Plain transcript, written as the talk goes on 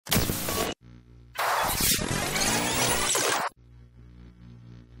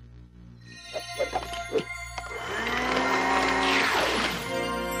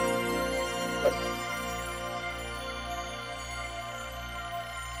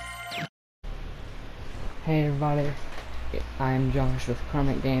Hey everybody, I'm Josh with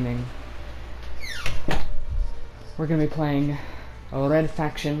Chronic Gaming. We're gonna be playing a Red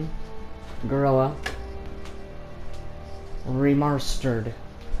Faction Guerrilla Remastered.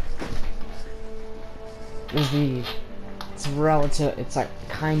 It's like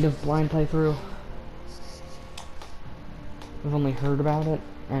kind of blind playthrough. I've only heard about it,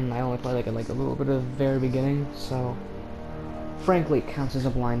 and I only played like a little bit of the very beginning, so frankly it counts as a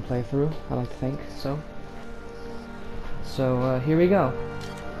blind playthrough, I like to think, so. So, here we go.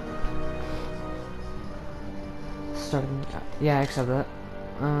 Starting, yeah, I accept that.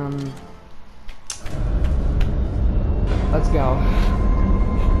 Let's go.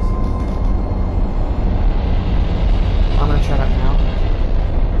 I'm gonna shut up now.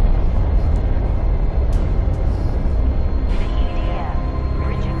 The EDF,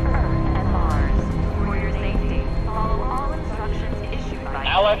 reaching Earth and Mars. For your safety, follow all instructions issued by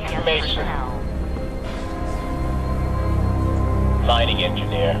EDF personnel. Mining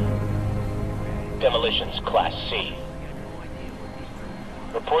engineer. Demolitions Class C.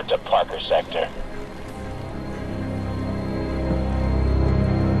 Report to Parker Sector.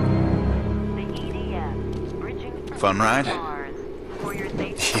 The EDF, bridging Earth Fun ride? and Mars. For your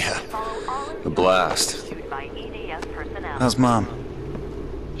safety, Yeah, follow all a blast. instructions issued by EDF personnel. How's Mom?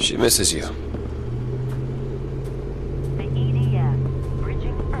 She misses you. The EDF,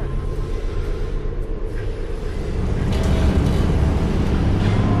 bridging Earth.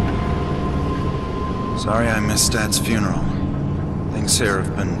 Sorry I missed Dad's funeral. Things here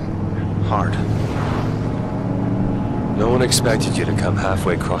have been hard. No one expected you to come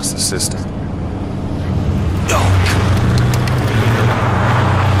halfway across the system. Oh!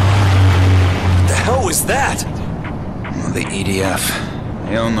 What the hell was that? Well, the EDF.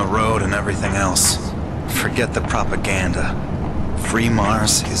 They own the road and everything else. Forget the propaganda. Free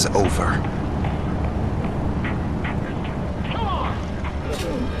Mars is over.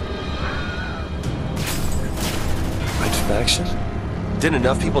 Red faction? Didn't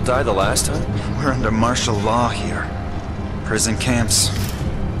enough people die the last time? We're under martial law here. Prison camps,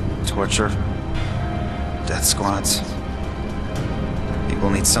 torture, death squads. People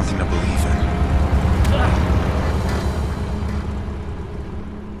need something to believe in.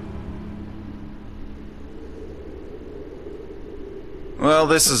 Well,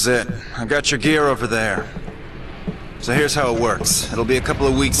 this is it. I got your gear over there. So here's how it works. It'll be a couple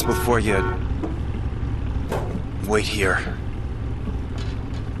of weeks before you... wait here.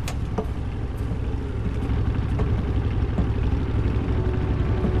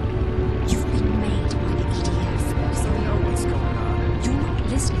 You've been made by the EDF. So they know what's going on. You're not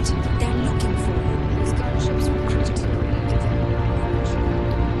listening to them. They're looking for you. These gunships were critically reactive.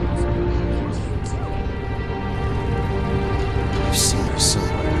 I've seen her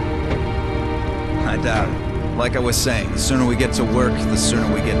somewhere. I doubt it. Like I was saying, the sooner we get to work, the sooner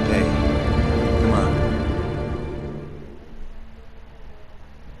we get paid. Come on.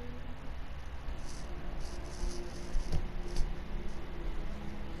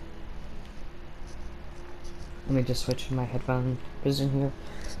 Let me just switch my headphone position here,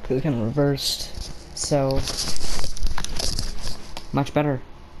 because it's kind of reversed, so much better.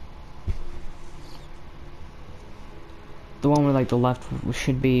 The one where like the left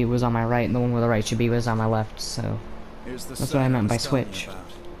should be was on my right, and the one where the right should be was on my left, so that's what I meant by switch.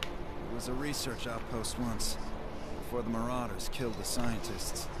 It was a research outpost once, before the Marauders killed the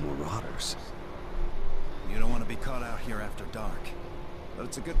scientists. Marauders. You don't want to be caught out here after dark, but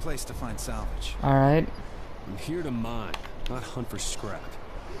it's a good place to find salvage. Alright. I'm here to mine, not hunt for scrap.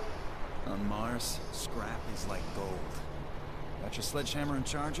 On Mars, scrap is like gold. Got your sledgehammer and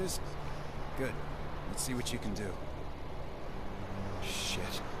charges? Good. Let's see what you can do.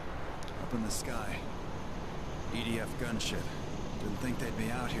 Shit. Up in the sky. EDF gunship. Didn't think they'd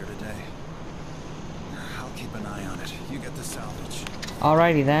be out here today. I'll keep an eye on it. You get the salvage.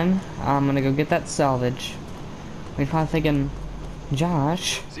 Alrighty then. I'm gonna go get that salvage. You're probably thinking,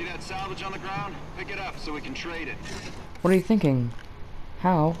 Josh, See that salvage on the ground? Pick it up so we can trade it. what are you thinking?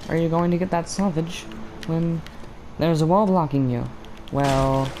 How are you going to get that salvage when there's a wall blocking you?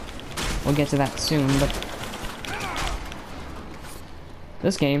 Well, we'll get to that soon, but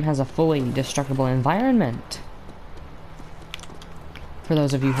this game has a fully destructible environment. For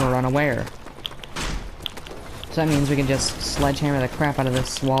those of you who are unaware. So that means we can just sledgehammer the crap out of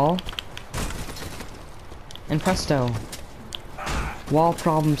this wall. And presto. Wall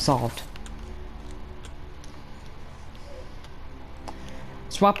problem solved.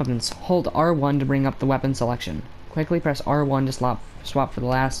 Swap weapons. Hold R1 to bring up the weapon selection. Quickly press R1 to swap for the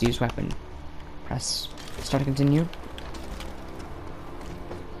last used weapon. Press start to continue.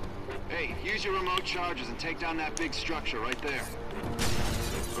 Hey, Hey, use your remote charges and take down that big structure right there.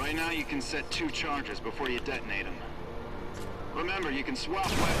 Right now you can set 2 charges before you detonate them. Remember, you can swap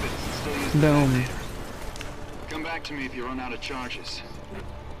weapons and still use the Boom. detonator. Come back to me if you run out of charges.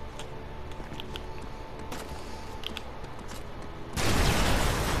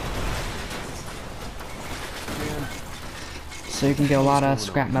 So you can get a lot of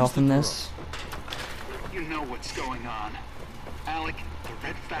scrap metal from this. You know what's going on. Alec, the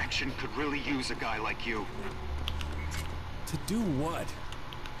Red Faction could really use a guy like you. To do what?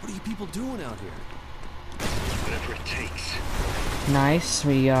 What are you people doing out here? Whatever it takes. Nice,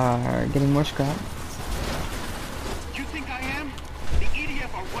 we are getting more scrap. You think I am? The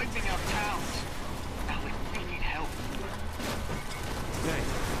EDF are wiping out towns. Alec, we need help. Hey,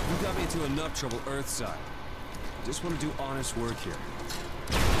 you got me into enough trouble Earthside. Just want to do honest work here.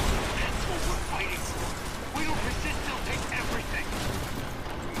 That's what we're fighting for. We don't resist, they'll take everything.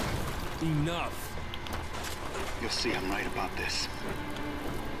 Enough. You'll see I'm right about this.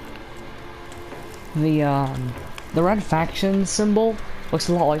 The Red Faction symbol looks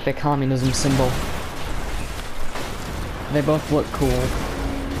a lot like the communism symbol. They both look cool.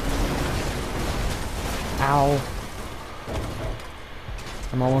 Ow.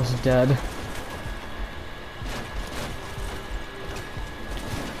 I'm almost dead.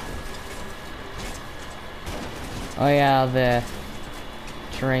 Oh yeah, the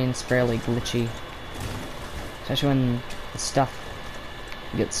terrain's fairly glitchy. Especially when the stuff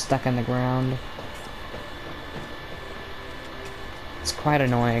gets stuck in the ground. It's quite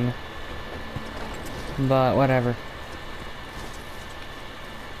annoying. But whatever.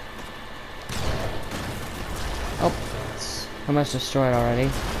 Oh, it's almost destroyed already.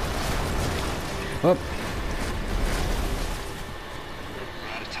 Whoop. We're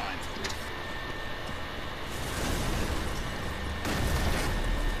out of time.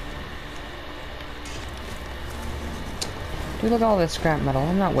 Dude, look at all this scrap metal.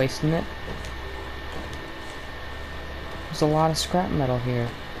 I'm not wasting it. There's a lot of scrap metal here.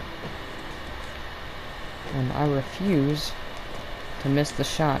 And I refuse to miss the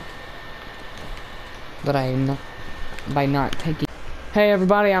shot that by not taking. Hey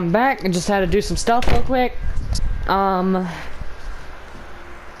everybody, I'm back. I just had to do some stuff real quick.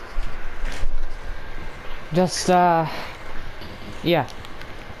 Yeah.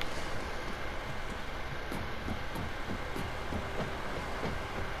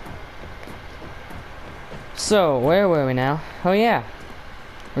 So, where were we now? Oh yeah.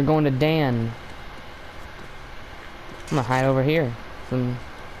 We're going to Dan. I'm gonna hide over here from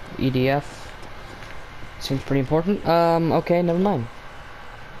EDF. Seems pretty important. Okay, never mind.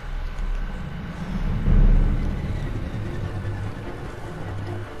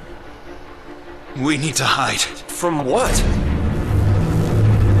 We need to hide. From what?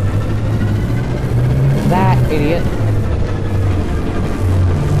 That idiot.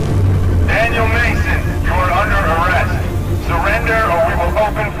 Daniel Mason, you are under arrest. Surrender or we will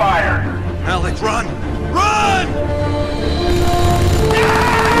open fire. Alec, run! Run!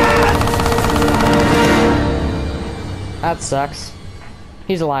 That sucks.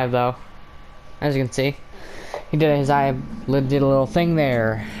 He's alive though. As you can see. He did his eye did a little thing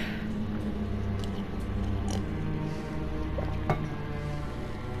there.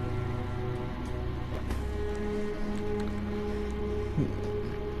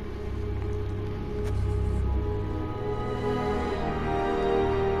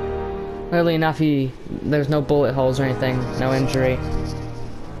 Clearly enough, there's no bullet holes or anything, no injury,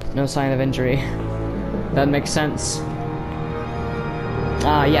 no sign of injury. That makes sense.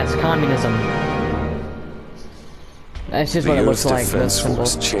 Ah, yes, communism. That's just what it looks like. The Earth's Defense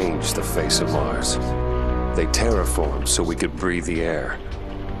Force changed the face of Mars. They terraformed so we could breathe the air.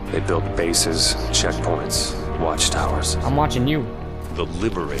 They built bases, checkpoints, watchtowers. I'm watching you. The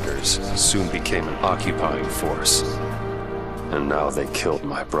Liberators soon became an occupying force. And now they killed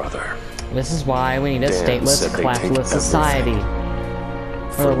my brother. This is why we need a Dan stateless, said they take classless society.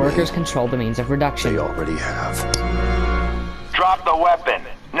 For Where the me, workers control the means of production. They already have. Drop the weapon.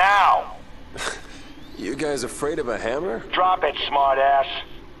 Now! You guys afraid of a hammer? Drop it, smartass.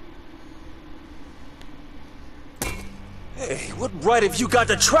 Hey, what right have you got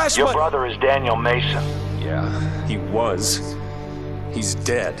to trash Your my— brother is Daniel Mason. Yeah, he was. He's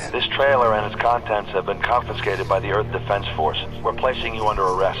dead. This trailer and its contents have been confiscated by the Earth Defense Force. We're placing you under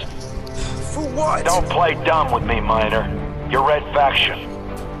arrest. For what? Don't play dumb with me, Miner. You're Red Faction.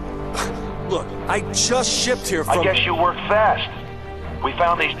 Look, I just shipped here from— I guess you work fast. We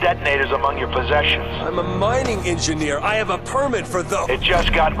found these detonators among your possessions. I'm a mining engineer. I have a permit for those. It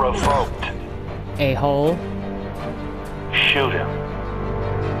just got revoked. A-hole. Shoot him.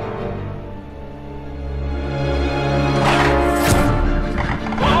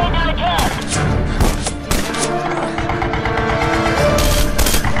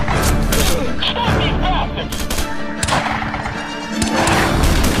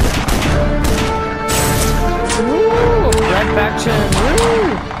 action!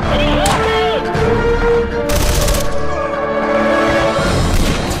 Woo!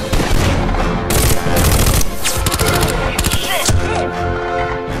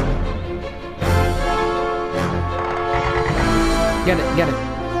 Get it, get it.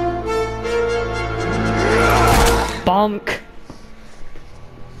 Bonk.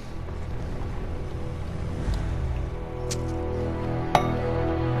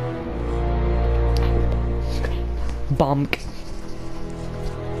 Bonk.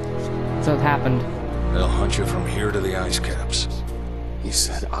 So it happened. They'll hunt you from here to the ice caps. You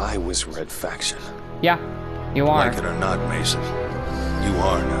said I was Red Faction. Yeah, you are. Like it or not, Mason, you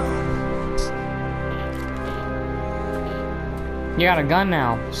are now. You got a gun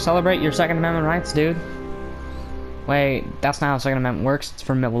now. Celebrate your Second Amendment rights, dude. Wait, that's not how Second Amendment works. It's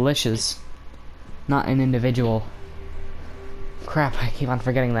for militias, not an individual. Crap, I keep on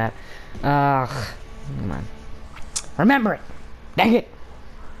forgetting that. Come on. Remember it! Dang it!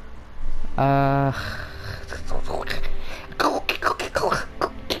 I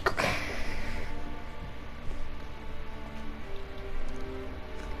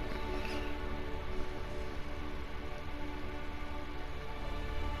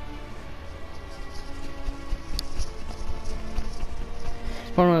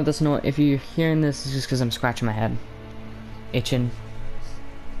don't know if this noise. If you're hearing this, it's just because I'm scratching my head, itching.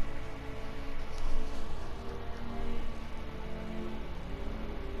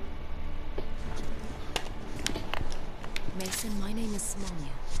 Mason, my name is Somalia.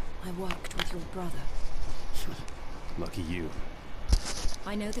 I worked with your brother. Lucky you.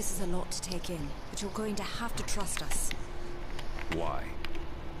 I know this is a lot to take in, but you're going to have to trust us. Why?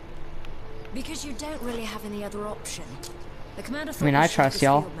 Because you don't really have any other option. The commander I mean, I trust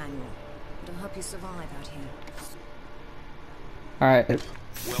y'all. It'll help you survive out here. Alright.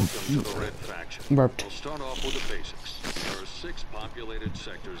 Welcome to the Red Faction. Burped. We'll start off with the basics. There are 6 populated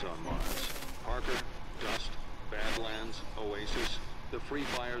sectors on Mars. Parker, Dust, Badlands, Oasis, the Free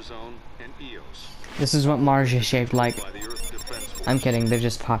Fire Zone, and Eos. This is what Mars is shaped like. By the Earth Defense Force. I'm kidding, they're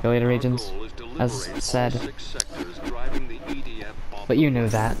just populated regions, Our goal is to as liberate said. all 6 sectors, driving the EDF off But you the knew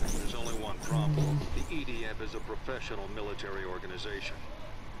Earth. that. There's only one problem. The EDF is a professional military organization.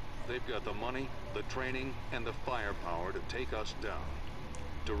 They've got the money, the training, and the firepower to take us down.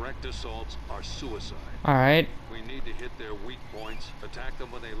 Direct assaults are suicide. Alright. We need to hit their weak points, attack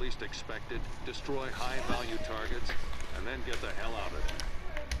them when they least expect it, destroy high-value targets, and then get the hell out of it.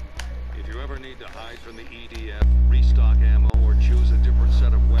 If you ever need to hide from the EDF, restock ammo, or choose a different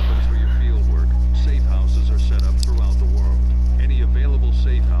set of weapons for your field work, safe houses are set up throughout the world. Any available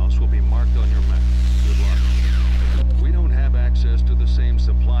safe house will be marked on your map. Good luck. We don't have access to the same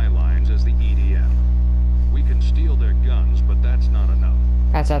supply lines as the EDF. We can steal their guns, but that's not enough.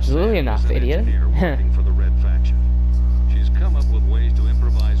 That's absolutely enough, idiot. Engineer working for the Red Faction. She's come up with ways to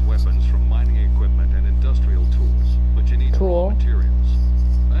improvise weapons from mining equipment and industrial tools, but you need raw materials.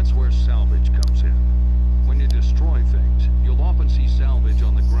 That's where salvage comes in. When you destroy things, you'll often see salvage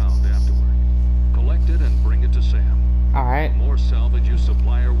on the ground afterward. Collect it and bring it to Sam. Alright. The more salvage you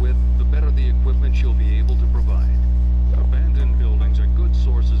supply her with, the better the equipment she'll be able to provide. Abandoned buildings are good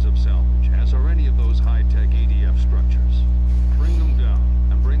sources of salvage, as are any of those high-tech EDF structures. Bring them down.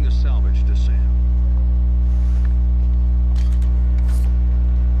 Bring the salvage to Sam.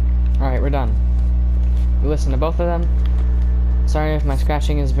 Alright, we're done. We listened to both of them. Sorry if my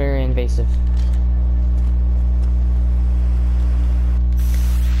scratching is very invasive.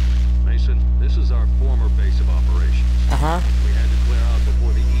 Mason, this is our former base of operations. Uh-huh. We had to clear out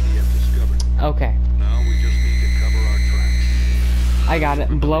before the EDF discovered it. Okay. Now we just need to cover our tracks. I got it.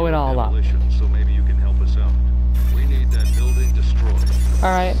 Blow it all up. So maybe you can help us out. We need that building destroyed.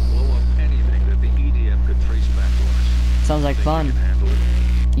 Alright. Blow up anything that the EDF could trace back to us. Sounds like fun. You can handle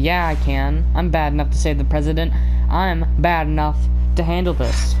it? Yeah, I can. I'm bad enough to save the president. I'm bad enough to handle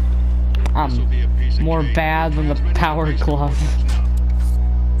this. I'm more bad than the power glove.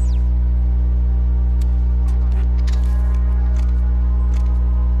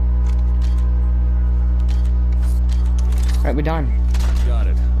 Alright, we're done. Got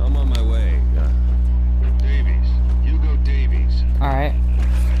it. I'm on my way. Davies. Hugo Davies. Alright.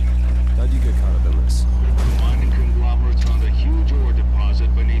 How'd you get caught up in this? Mining conglomerates found a huge ore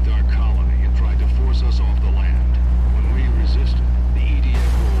deposit beneath our colony and tried to force us off the land. When we resisted, the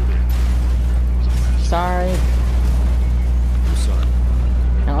EDF rolled in. It was a mess. Sorry. I'm sorry.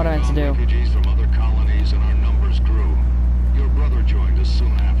 Now what do I have to do? Refugees from other colonies and our numbers grew. Your brother joined us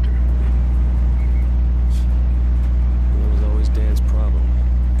soon after. It was always Dan's problem.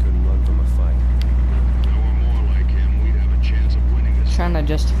 Couldn't run from a fight. If there were more like him, we'd have a chance of winning this. Trying to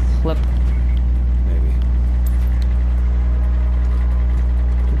just flip. Maybe.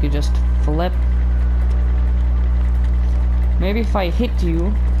 you just flip. Maybe if I hit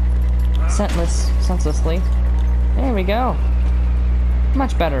you senselessly. There we go.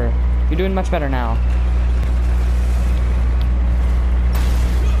 Much better. You're doing much better now.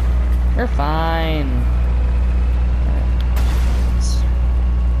 You're fine.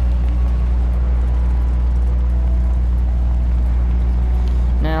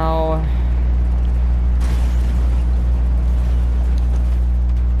 Now...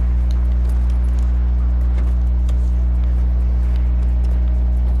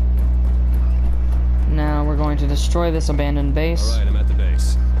 Now we're going to destroy this abandoned base. Alright, I'm at the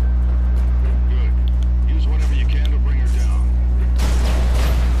base. Good. Use whatever you can to bring her down.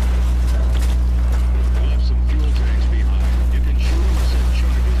 I left some fuel tanks behind. You can shoot them or set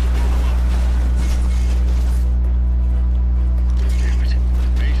charges to blow them up. Damn it.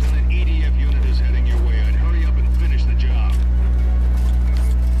 Mason, an EDF unit is heading your way. I'd hurry up and finish the job.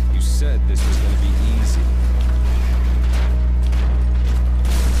 You said this was gonna be easy.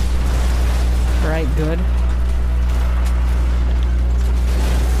 Alright, good.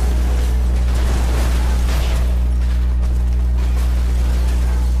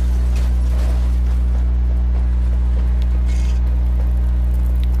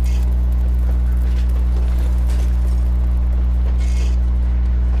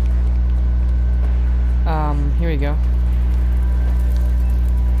 Here we go.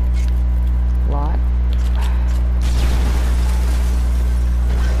 Lot.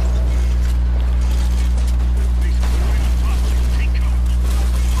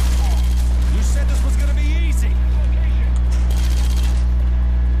 You said this was gonna be easy.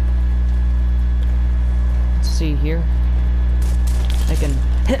 Let's see here. I can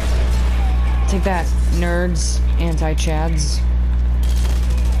take that, nerds, anti-chads.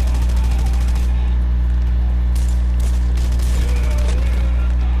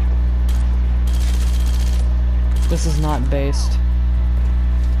 This is not based.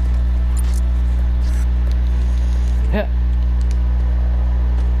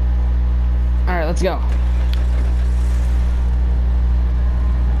 Alright, let's go.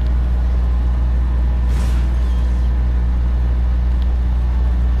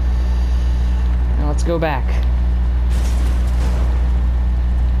 Now let's go back.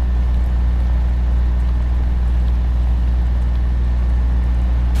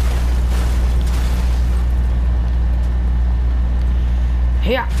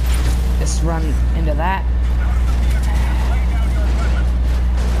 Here! Let's run into that.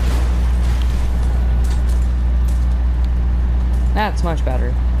 That's much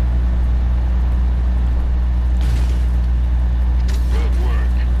better. Good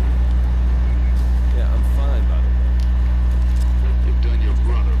work. Yeah, I'm fine, by the way. You've done your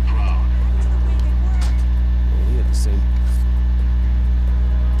brother proud. Well, he had the same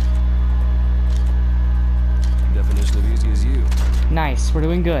definition of easy as you. Nice, we're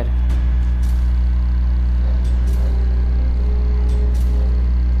doing good.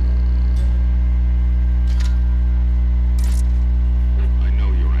 I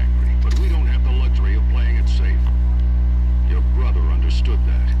know you're angry, but we don't have the luxury of playing it safe. Your brother understood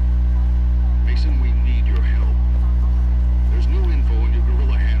that. Mason, we need your help. There's new info in your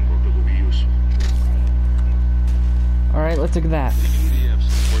Guerrilla handbook that will be useful. Alright, let's look at that. The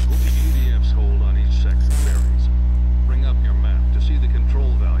EDF's hold on each sector varies. Bring up your map to see the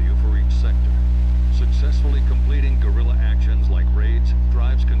control value for each sector. Successfully completing guerrilla actions like raids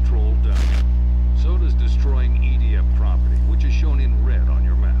drives control down. So does destroying EDF property, which is shown in red on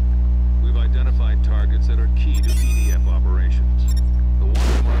your map. We've identified targets that are key to EDF operations. The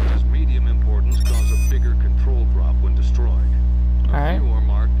ones marked as medium importance cause a bigger control drop when destroyed. A few are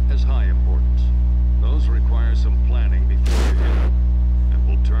marked as high importance. Those require some planning before you hit them, and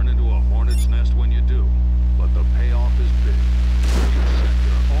will turn into a hornet's nest when you do. But the payoff is big. Each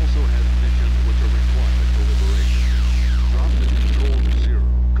sector also has missions which are required for liberation. Drop the control to 0,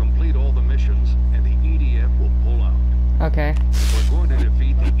 complete all the missions, and the EDF will pull out. Okay. If we're going to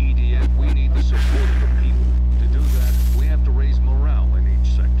defeat the EDF, we need the support of the people. To do that, we have to raise morale in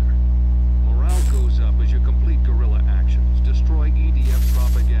each sector. Morale goes up as you complete guerrilla actions, destroy EDF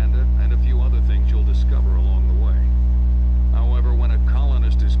propaganda, and a few other things you'll discover along the way. However, when a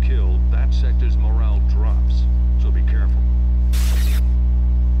colonist is killed, that sector's morale drops, so be careful.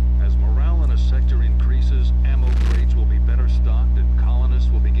 As morale in a sector increases, ammo crates will be better stocked and colonists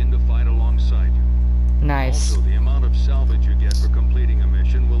will begin to fight alongside you. Nice. Also, the amount of salvage you get for completing a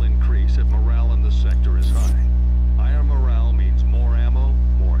mission will increase if morale in the sector is high. Higher morale means more ammo,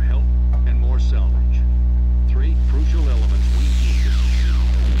 more help, and more salvage. 3 crucial elements we need to succeed.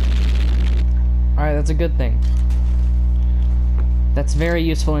 Alright, that's a good thing. That's very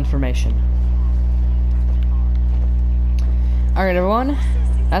useful information. Alright, everyone.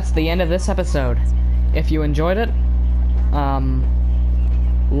 That's the end of this episode. If you enjoyed it,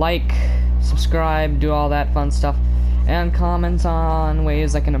 like, subscribe, do all that fun stuff, and comment on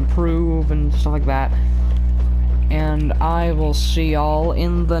ways I can improve and stuff like that. And I will see y'all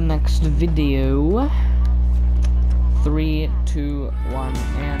in the next video. 3, 2, 1,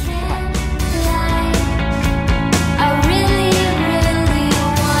 and